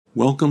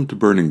Welcome to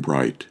Burning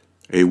Bright,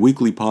 a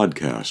weekly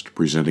podcast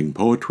presenting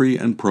poetry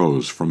and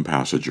prose from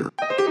Passager.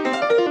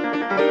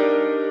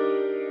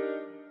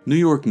 New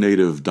York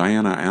native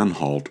Diana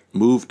Anhalt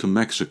moved to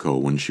Mexico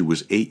when she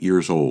was 8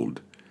 years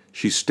old.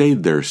 She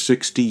stayed there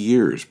 60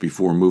 years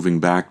before moving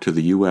back to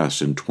the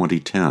U.S. in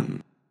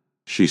 2010.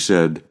 She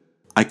said,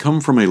 "I come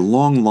from a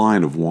long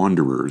line of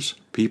wanderers,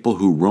 people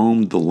who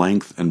roamed the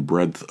length and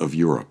breadth of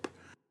Europe.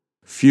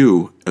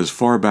 Few, as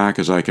far back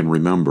as I can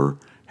remember,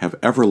 have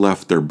ever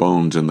left their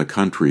bones in the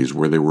countries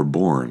where they were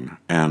born,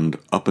 and,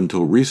 up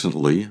until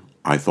recently,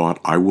 I thought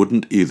I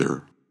wouldn't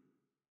either."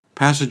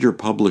 Passager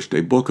published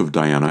a book of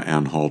Diana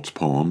Anhalt's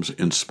poems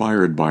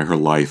inspired by her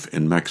life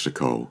in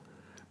Mexico,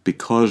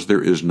 Because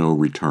There Is No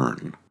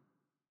Return.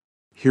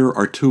 Here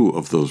are two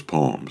of those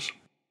poems.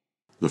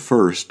 The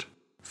first,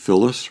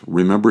 Phyllis,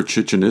 Remember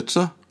Chichen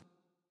Itza?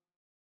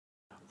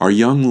 Are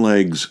young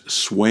legs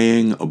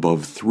swaying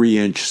above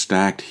 3-inch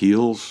stacked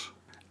heels?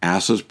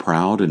 Asses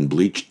proud in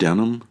bleached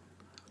denim?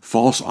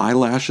 False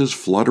eyelashes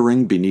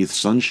fluttering beneath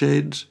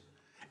sunshades?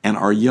 And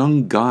our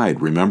young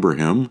guide, remember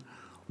him?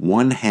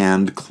 One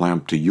hand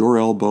clamped to your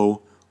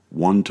elbow,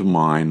 one to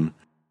mine,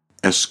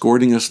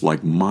 escorting us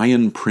like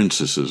Mayan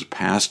princesses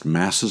past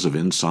masses of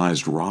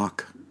incised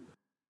rock.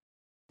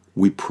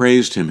 We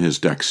praised him his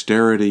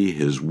dexterity,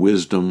 his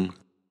wisdom.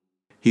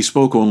 He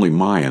spoke only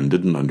Mayan,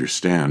 didn't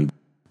understand,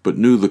 but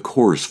knew the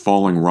course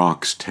falling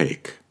rocks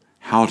take,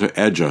 how to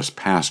edge us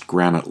past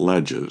granite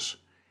ledges.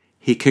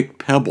 He kicked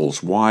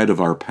pebbles wide of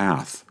our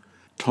path,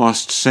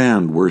 tossed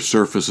sand where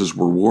surfaces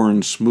were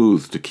worn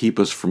smooth to keep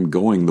us from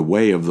going the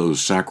way of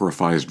those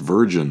sacrificed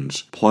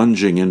virgins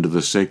plunging into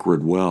the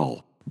sacred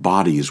well,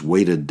 bodies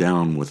weighted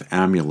down with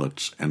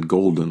amulets and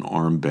golden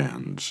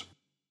armbands.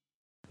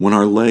 When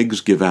our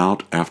legs give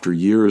out after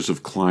years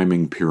of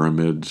climbing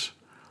pyramids,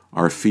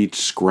 our feet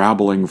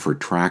scrabbling for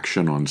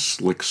traction on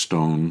slick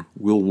stone,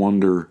 we'll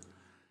wonder,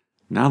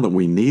 now that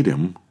we need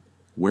him,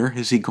 where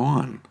has he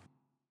gone?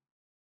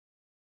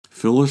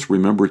 Phyllis,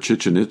 Remember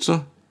Chichen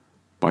Itza?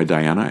 By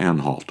Diana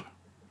Anhalt.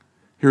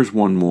 Here's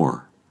one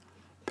more.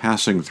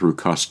 Passing Through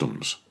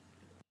Customs.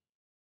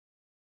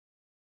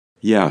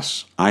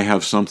 Yes, I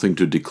have something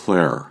to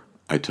declare,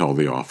 I tell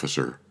the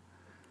officer.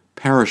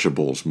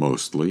 Perishables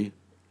mostly,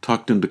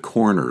 tucked into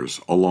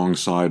corners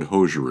alongside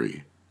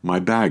hosiery, my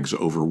bag's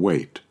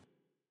overweight.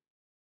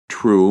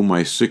 True,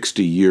 my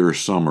 60-year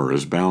summer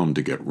is bound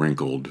to get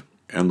wrinkled,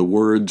 and the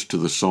words to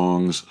the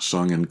songs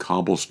sung in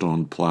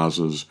cobblestone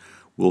plazas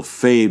will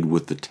fade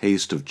with the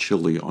taste of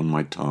chili on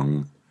my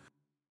tongue,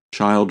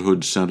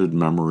 childhood-scented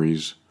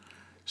memories,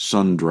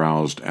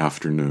 sun-drowsed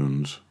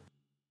afternoons.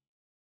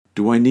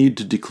 Do I need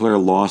to declare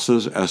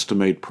losses,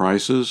 estimate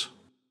prices?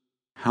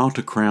 How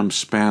to cram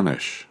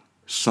Spanish,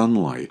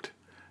 sunlight,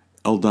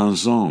 el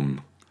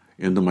danzón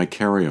into my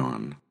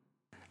carry-on?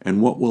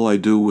 And what will I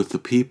do with the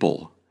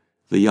people,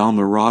 the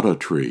Yamarada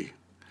tree,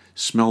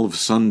 smell of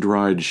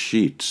sun-dried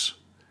sheets,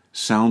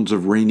 sounds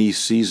of rainy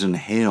season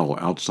hail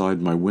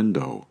outside my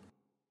window?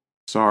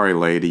 Sorry,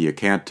 lady, you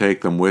can't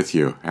take them with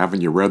you.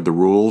 Haven't you read the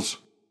rules?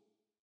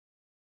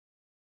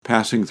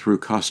 Passing Through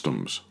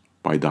Customs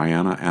by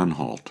Diana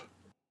Anhalt.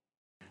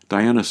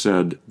 Diana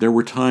said, "There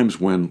were times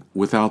when,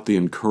 without the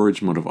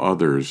encouragement of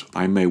others,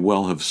 I may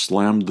well have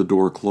slammed the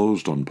door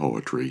closed on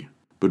poetry.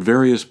 But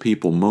various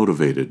people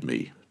motivated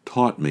me,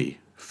 taught me,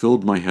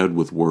 filled my head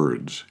with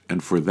words,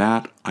 and for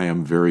that I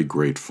am very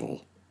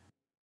grateful."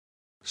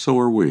 So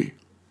are we.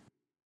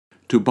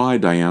 To buy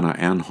Diana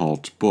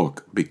Anhalt's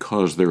book,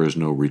 Because There Is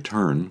No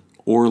Return,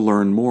 or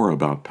learn more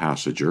about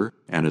Passager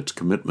and its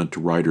commitment to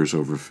writers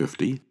over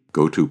 50,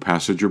 go to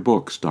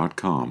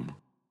PassagerBooks.com.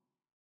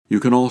 You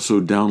can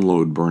also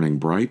download Burning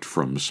Bright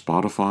from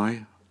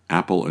Spotify,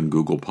 Apple and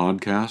Google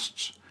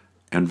Podcasts,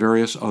 and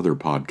various other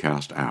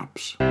podcast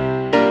apps.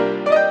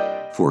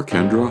 For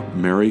Kendra,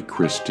 Mary,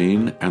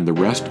 Christine, and the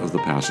rest of the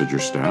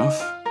Passager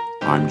staff,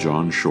 I'm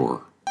John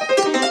Shore.